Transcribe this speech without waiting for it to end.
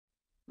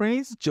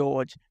Prince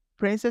George,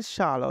 Princess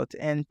Charlotte,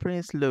 and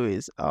Prince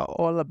Louis are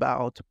all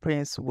about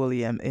Prince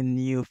William in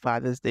new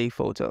Father's Day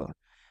photo.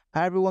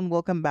 Hi everyone,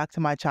 welcome back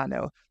to my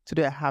channel.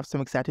 Today I have some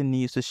exciting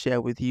news to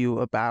share with you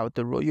about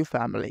the royal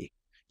family.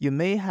 You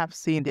may have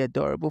seen the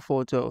adorable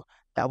photo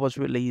that was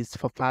released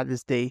for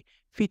Father's Day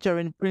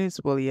featuring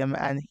Prince William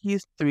and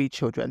his three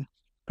children,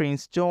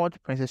 Prince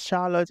George, Princess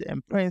Charlotte,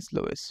 and Prince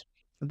Louis.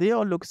 They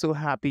all look so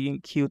happy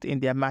and cute in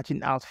their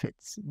matching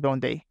outfits, don't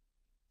they?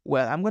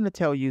 Well, I'm going to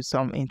tell you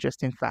some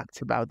interesting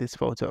facts about this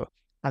photo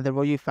and the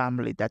royal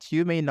family that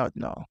you may not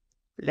know.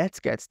 Let's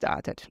get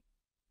started.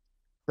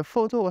 The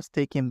photo was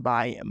taken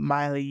by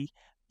Millie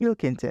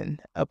Pilkington,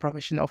 a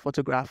professional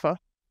photographer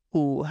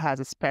who has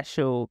a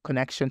special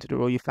connection to the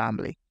royal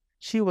family.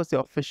 She was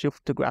the official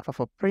photographer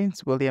for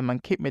Prince William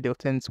and Kate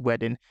Middleton's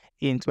wedding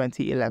in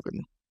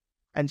 2011.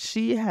 And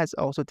she has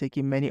also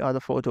taken many other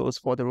photos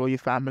for the royal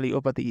family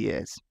over the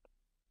years.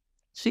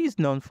 She is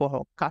known for her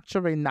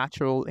capturing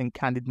natural and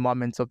candid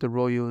moments of the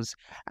royals,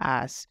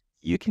 as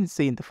you can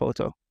see in the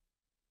photo.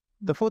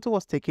 The photo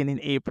was taken in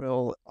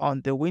April on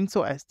the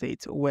Windsor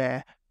Estate,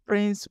 where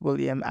Prince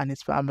William and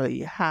his family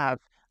have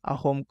a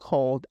home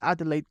called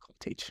Adelaide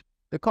Cottage.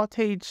 The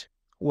cottage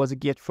was a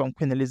gift from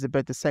Queen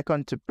Elizabeth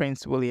II to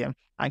Prince William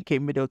and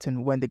Kate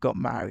Middleton when they got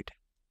married.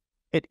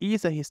 It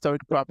is a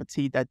historic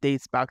property that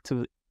dates back to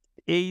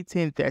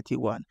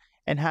 1831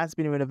 and has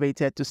been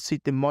renovated to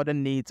suit the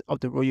modern needs of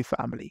the royal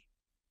family.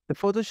 The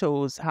photo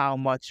shows how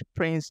much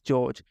Prince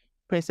George,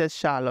 Princess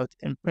Charlotte,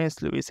 and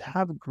Prince Louis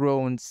have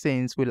grown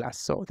since we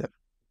last saw them.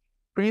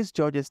 Prince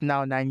George is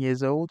now 9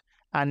 years old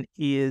and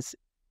is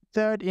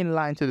third in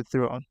line to the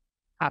throne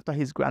after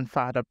his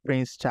grandfather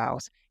Prince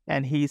Charles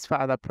and his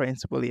father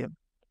Prince William.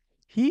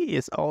 He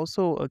is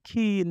also a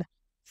keen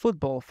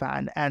football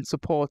fan and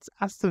supports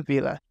Aston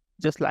Villa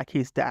just like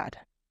his dad.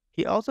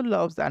 He also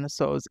loves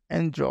dinosaurs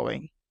and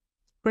drawing.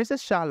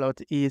 Princess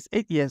Charlotte is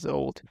 8 years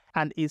old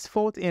and is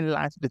fourth in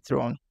line to the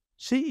throne.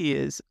 She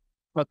is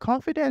a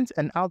confident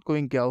and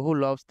outgoing girl who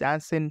loves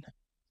dancing,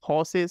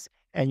 horses,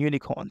 and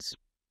unicorns.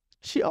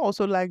 She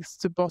also likes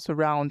to boss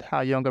around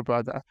her younger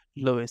brother,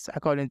 Louis,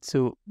 according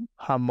to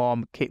her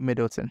mom, Kate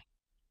Middleton.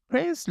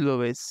 Prince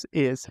Louis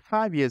is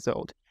 5 years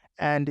old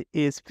and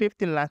is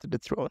fifth in line to the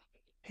throne.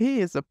 He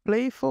is a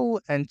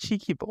playful and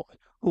cheeky boy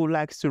who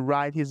likes to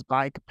ride his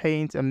bike,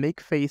 paint, and make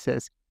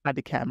faces at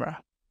the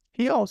camera.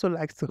 He also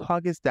likes to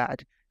hug his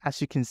dad, as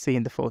you can see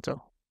in the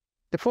photo.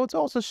 The photo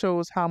also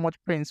shows how much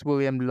Prince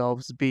William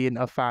loves being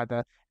a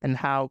father and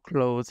how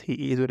close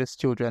he is with his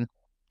children.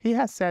 He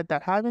has said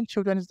that having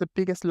children is the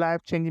biggest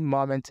life-changing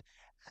moment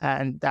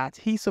and that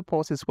he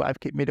supports his wife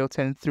Kate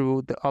Middleton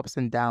through the ups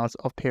and downs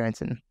of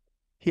parenting.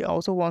 He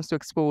also wants to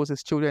expose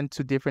his children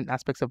to different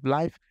aspects of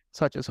life,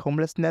 such as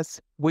homelessness,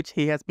 which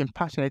he has been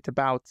passionate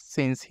about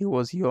since he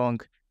was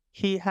young.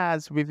 He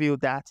has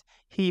revealed that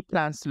he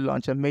plans to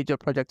launch a major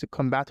project to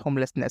combat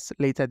homelessness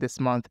later this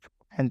month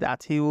and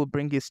that he will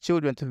bring his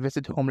children to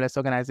visit homeless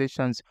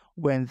organizations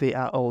when they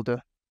are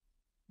older.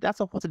 That's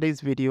all for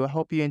today's video. I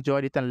hope you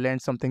enjoyed it and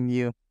learned something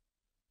new.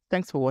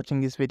 Thanks for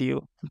watching this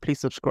video and please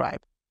subscribe.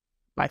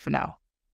 Bye for now.